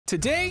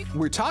Today,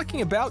 we're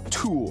talking about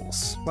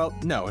tools. Well,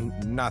 no,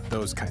 not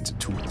those kinds of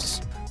tools.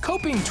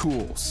 Coping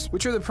tools,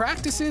 which are the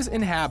practices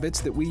and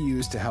habits that we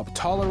use to help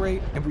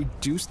tolerate and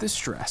reduce the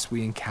stress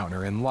we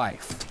encounter in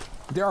life.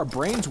 They're our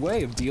brain's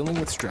way of dealing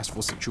with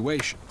stressful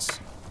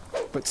situations.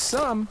 But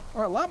some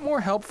are a lot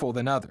more helpful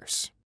than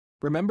others.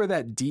 Remember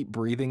that deep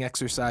breathing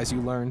exercise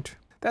you learned?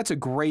 That's a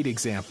great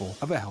example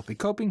of a healthy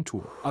coping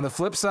tool. On the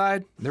flip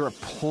side, there are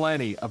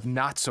plenty of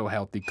not so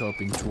healthy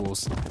coping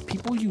tools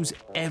people use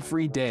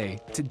every day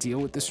to deal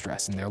with the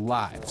stress in their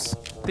lives.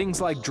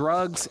 Things like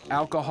drugs,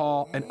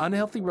 alcohol, and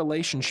unhealthy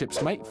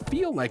relationships might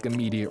feel like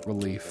immediate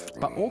relief,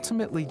 but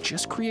ultimately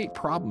just create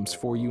problems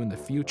for you in the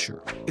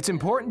future. It's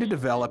important to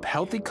develop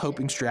healthy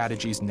coping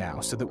strategies now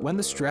so that when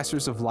the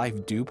stressors of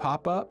life do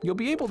pop up, you'll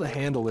be able to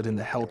handle it in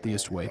the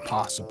healthiest way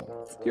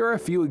possible. Here are a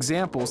few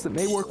examples that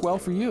may work well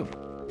for you.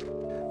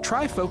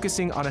 Try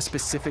focusing on a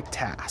specific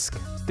task.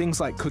 Things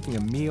like cooking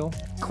a meal,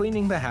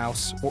 cleaning the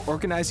house, or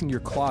organizing your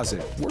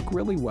closet work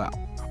really well.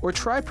 Or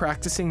try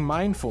practicing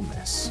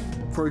mindfulness.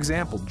 For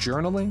example,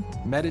 journaling,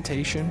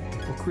 meditation,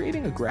 or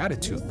creating a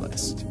gratitude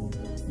list.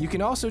 You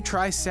can also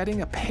try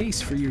setting a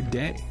pace for your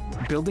day,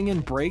 building in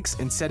breaks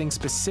and setting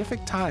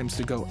specific times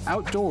to go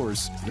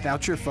outdoors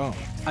without your phone.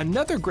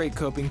 Another great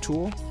coping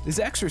tool is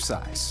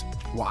exercise.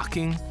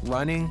 Walking,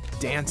 running,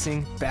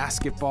 dancing,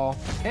 basketball,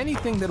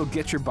 anything that'll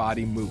get your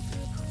body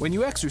moving. When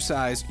you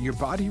exercise, your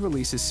body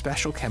releases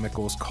special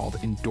chemicals called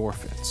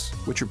endorphins,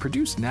 which are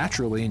produced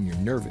naturally in your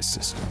nervous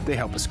system. They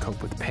help us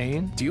cope with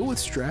pain, deal with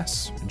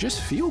stress, and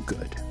just feel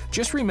good.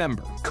 Just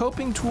remember,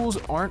 coping tools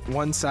aren't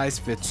one size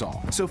fits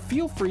all, so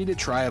feel free to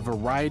try a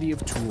variety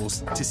of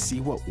tools to see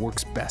what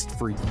works best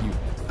for you.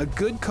 A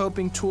good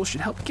coping tool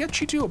should help get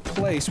you to a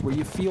place where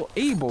you feel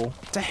able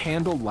to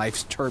handle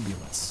life's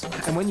turbulence.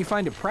 And when you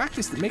find a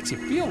practice that makes you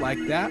feel like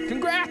that,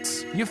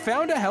 congrats! You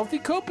found a healthy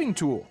coping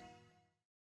tool.